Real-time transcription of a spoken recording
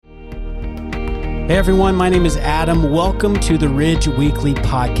Hey everyone, my name is Adam. Welcome to the Ridge Weekly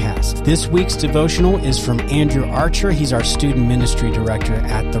Podcast. This week's devotional is from Andrew Archer. He's our student ministry director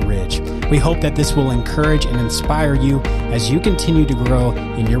at the Ridge. We hope that this will encourage and inspire you as you continue to grow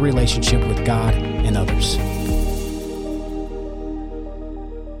in your relationship with God and others.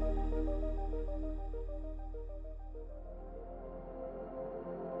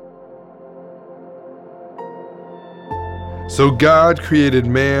 So God created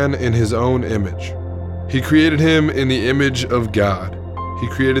man in his own image. He created him in the image of God. He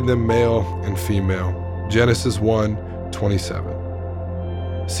created them male and female. Genesis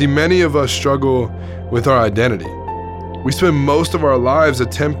 1:27. See, many of us struggle with our identity. We spend most of our lives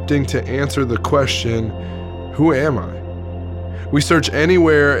attempting to answer the question, who am I? We search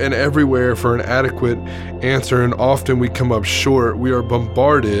anywhere and everywhere for an adequate answer, and often we come up short. We are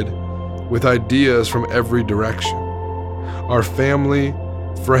bombarded with ideas from every direction. Our family,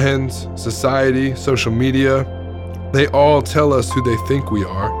 friends, society, social media, they all tell us who they think we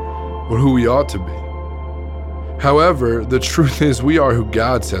are or who we ought to be. However, the truth is we are who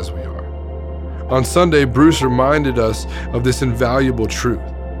God says we are. On Sunday, Bruce reminded us of this invaluable truth.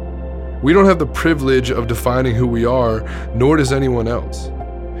 We don't have the privilege of defining who we are, nor does anyone else.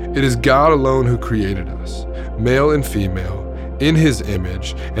 It is God alone who created us, male and female, in his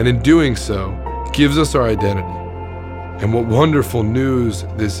image, and in doing so, gives us our identity. And what wonderful news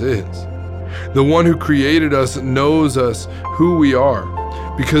this is. The one who created us knows us who we are.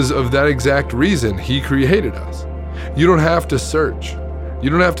 Because of that exact reason, he created us. You don't have to search.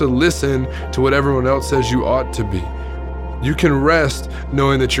 You don't have to listen to what everyone else says you ought to be. You can rest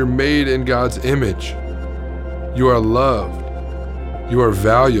knowing that you're made in God's image. You are loved. You are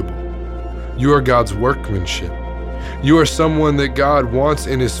valuable. You are God's workmanship. You are someone that God wants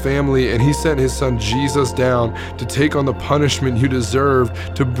in his family, and he sent his son Jesus down to take on the punishment you deserve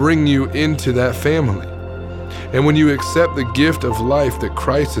to bring you into that family. And when you accept the gift of life that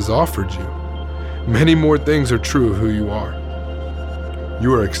Christ has offered you, many more things are true of who you are.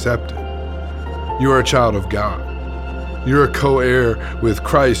 You are accepted. You are a child of God. You're a co-heir with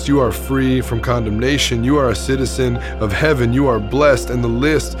Christ. You are free from condemnation. You are a citizen of heaven. You are blessed, and the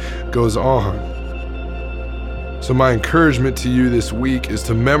list goes on. So my encouragement to you this week is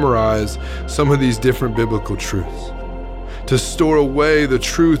to memorize some of these different biblical truths, to store away the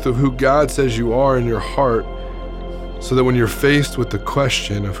truth of who God says you are in your heart, so that when you're faced with the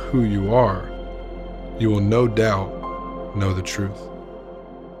question of who you are, you will no doubt know the truth.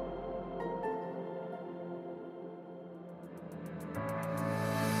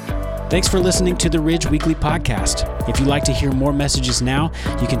 Thanks for listening to the Ridge Weekly Podcast. If you'd like to hear more messages now,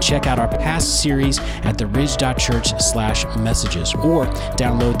 you can check out our past series at theridge.church/messages or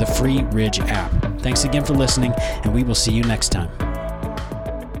download the free Ridge app. Thanks again for listening, and we will see you next time.